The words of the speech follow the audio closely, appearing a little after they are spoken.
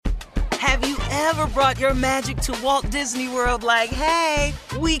Have you ever brought your magic to Walt Disney World like, hey,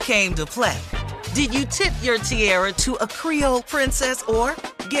 we came to play? Did you tip your tiara to a Creole princess or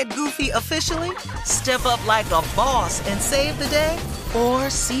get goofy officially? Step up like a boss and save the day? Or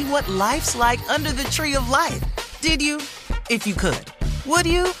see what life's like under the tree of life? Did you? If you could. Would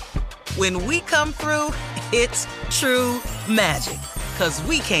you? When we come through, it's true magic. 'Cause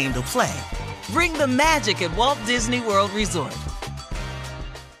we came to play. Bring the magic at Walt Disney World Resort.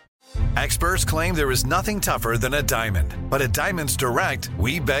 Experts claim there is nothing tougher than a diamond. But at Diamonds Direct,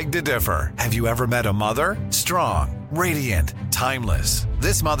 we beg to differ. Have you ever met a mother? Strong, radiant, timeless.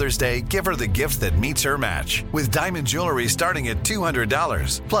 This Mother's Day, give her the gift that meets her match. With diamond jewelry starting at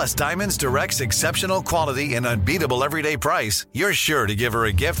 $200. Plus Diamonds Direct's exceptional quality and unbeatable everyday price, you're sure to give her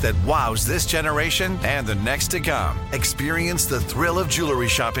a gift that wows this generation and the next to come. Experience the thrill of jewelry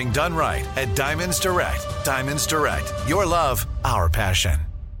shopping done right at Diamonds Direct. Diamonds Direct. Your love, our passion.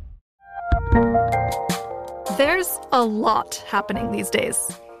 There's a lot happening these days,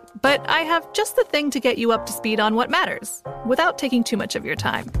 but I have just the thing to get you up to speed on what matters without taking too much of your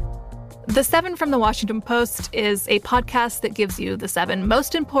time. The 7 from the Washington Post is a podcast that gives you the 7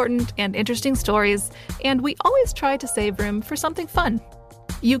 most important and interesting stories, and we always try to save room for something fun.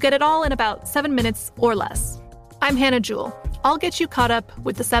 You get it all in about 7 minutes or less. I'm Hannah Jewell. I'll get you caught up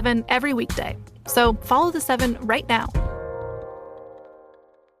with the 7 every weekday. So follow the 7 right now.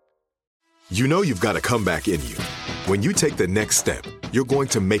 You know you've got a comeback in you. When you take the next step, you're going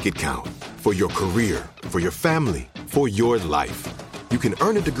to make it count. For your career, for your family, for your life. You can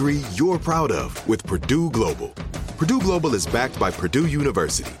earn a degree you're proud of with Purdue Global. Purdue Global is backed by Purdue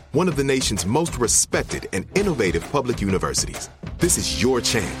University, one of the nation's most respected and innovative public universities. This is your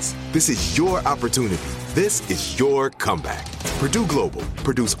chance. This is your opportunity. This is your comeback. Purdue Global,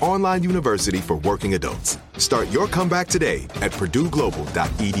 Purdue's online university for working adults. Start your comeback today at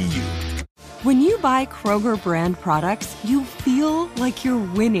purdueglobal.edu. When you buy Kroger brand products, you feel like you're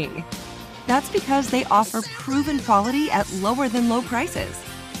winning. That's because they offer proven quality at lower than low prices.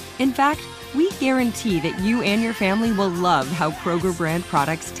 In fact, we guarantee that you and your family will love how Kroger brand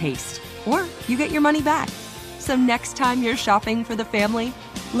products taste, or you get your money back. So next time you're shopping for the family,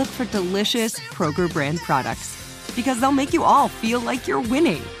 look for delicious Kroger brand products, because they'll make you all feel like you're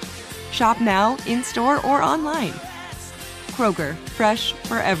winning. Shop now, in-store, or online. Kroger, fresh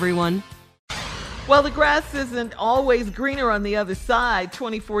for everyone. Well, the grass isn't always greener on the other side.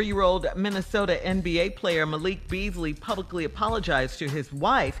 24-year-old Minnesota NBA player Malik Beasley publicly apologized to his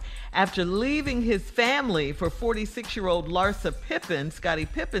wife after leaving his family for 46-year-old Larsa Pippen, Scottie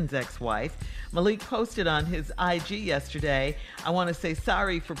Pippen's ex-wife. Malik posted on his IG yesterday, "I want to say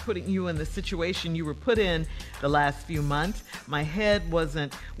sorry for putting you in the situation you were put in the last few months. My head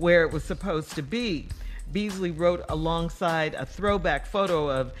wasn't where it was supposed to be." Beasley wrote alongside a throwback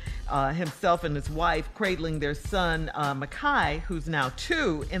photo of himself and his wife cradling their son, Makai, who's now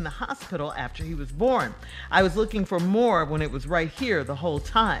 2, in the hospital after he was born. "I was looking for more when it was right here the whole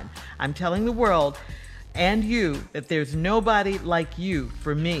time. I'm telling the world and you that there's nobody like you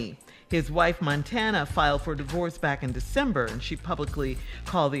for me." His wife, Montana, filed for divorce back in December, and she publicly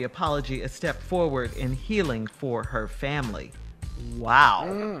called the apology a step forward in healing for her family.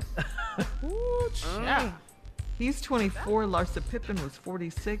 Wow. Ooh, he's 24. Larsa Pippen was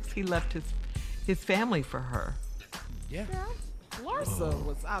 46. He left his family for her. Yeah. Larsa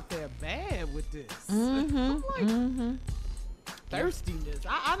was out there bad with this. Thirstiness.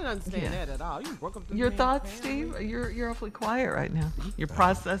 I didn't understand that at all. You broke up the Your thoughts, Steve? You're awfully quiet right now. You're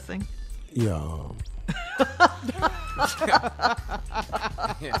processing. Yeah.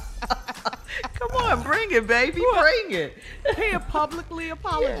 Come on, bring it, baby. Bring it. He publicly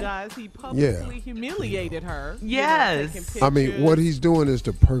apologized. He publicly humiliated her. Yes. I mean, what he's doing is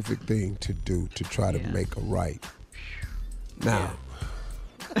the perfect thing to do to try to make a right. Now.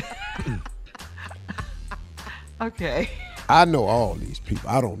 Okay. I know all these people.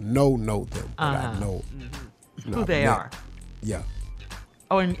 I don't know them, but I know who they are. Yeah.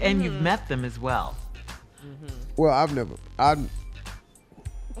 Oh, and you've met them as well. Well, I've never.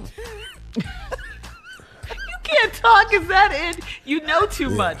 You can't talk. Is that it? You know too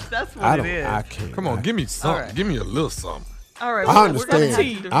much. That's what it is. I can't. Come on, give me something. Right. Give me a little something. All right. I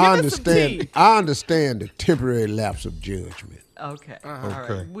understand. I understand the temporary lapse of judgment. Okay. All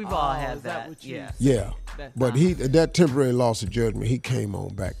right. We've all had that. Yeah. Yeah. But that temporary loss of judgment, he came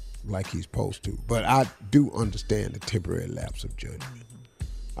on back like he's supposed to. But I do understand the temporary lapse of judgment.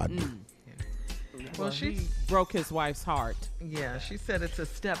 I do. Well, she broke his wife's heart. Yeah, she said it's a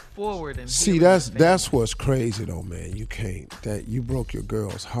step forward. In See, that's what's crazy though, man. You can't. That you broke your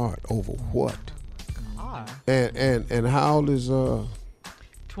girl's heart over what? God. And how old is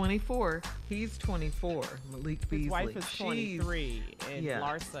 24. He's 24. Malik Beasley. His wife is 23, and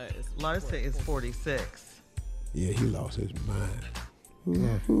Larsa is 46. Yeah, he lost his mind.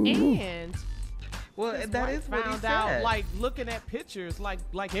 And well, that is what he found said. out, like looking at pictures,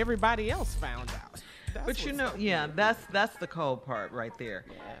 like everybody else found out. But you know, that's the cold part right there.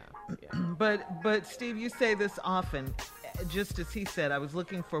 Yeah. But Steve, you say this often. Just as he said, I was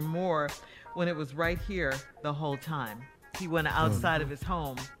looking for more when it was right here the whole time. He went outside of his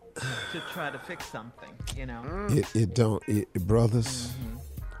home to try to fix something, you know. Brothers,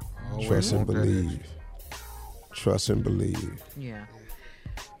 trust and believe. Trust and believe. Yeah.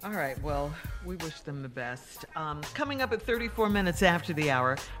 All right, well, we wish them the best. Coming up at 34 minutes after the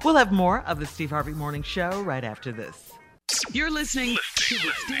hour, we'll have more of the Steve Harvey Morning Show right after this. You're listening to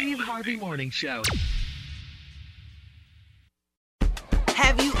the Steve Harvey Morning Show.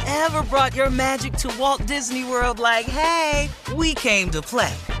 Have you ever brought your magic to Walt Disney World like, hey, we came to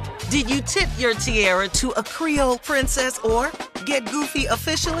play? Did you tip your tiara to a Creole princess or get goofy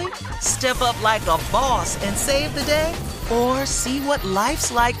officially? Step up like a boss and save the day? Or see what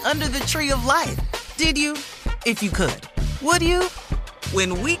life's like under the tree of life? Did you? If you could. Would you?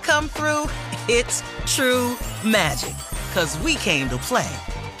 When we come through, it's true magic. 'Cause we came to play.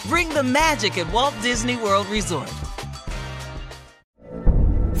 Bring the magic at Walt Disney World Resort.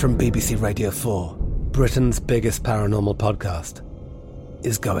 From BBC Radio 4, Britain's biggest paranormal podcast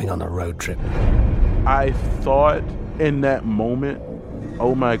is going on a road trip. I thought in that moment,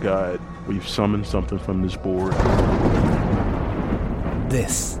 oh my God, we've summoned something from this board.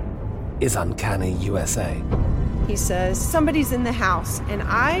 This is Uncanny USA. He says, somebody's in the house, and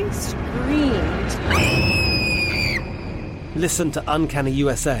I screamed. Listen to Uncanny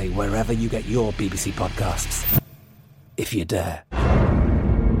USA wherever you get your BBC podcasts, if you dare.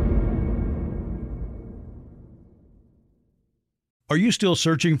 Are you still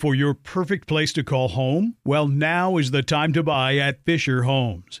searching for your perfect place to call home? Well, now is the time to buy at Fisher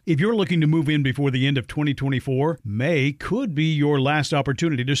Homes. If you're looking to move in before the end of 2024, May could be your last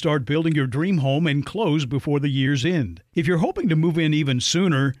opportunity to start building your dream home and close before the year's end. If you're hoping to move in even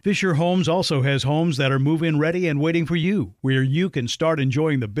sooner, Fisher Homes also has homes that are move-in ready and waiting for you, where you can start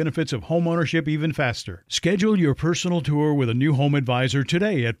enjoying the benefits of homeownership even faster. Schedule your personal tour with a new home advisor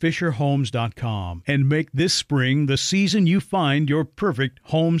today at FisherHomes.com and make this spring the season you find your perfect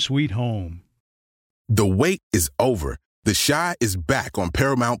home sweet home. The wait is over. The Chi is back on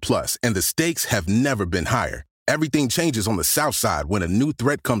Paramount Plus, and the stakes have never been higher. Everything changes on the South Side when a new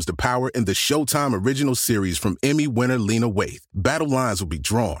threat comes to power in the Showtime original series from Emmy winner Lena Waithe. Battle lines will be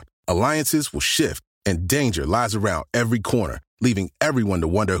drawn, alliances will shift, and danger lies around every corner, leaving everyone to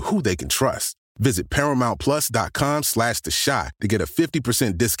wonder who they can trust. Visit ParamountPlus.com/The Chi to get a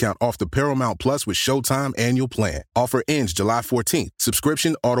 50% discount off the Paramount Plus with Showtime annual plan. Offer ends July 14th.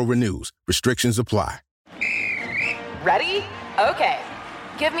 Subscription auto-renews. Restrictions apply. Ready? Okay.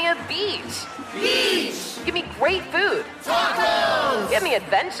 Give me a beach. Beach. Give me great food. Tacos. Give me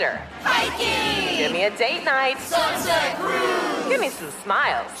adventure. Hiking. Give me a date night. Sunset cruise. Give me some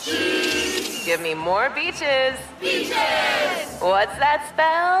smiles. Cheese. Give me more beaches. Beaches. What's that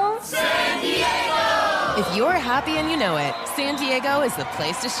spell? San Diego. If you're happy and you know it, San Diego is the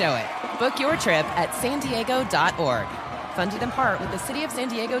place to show it. Book your trip at sandiego.org. Funded in part with the City of San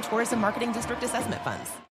Diego Tourism Marketing District Assessment Funds.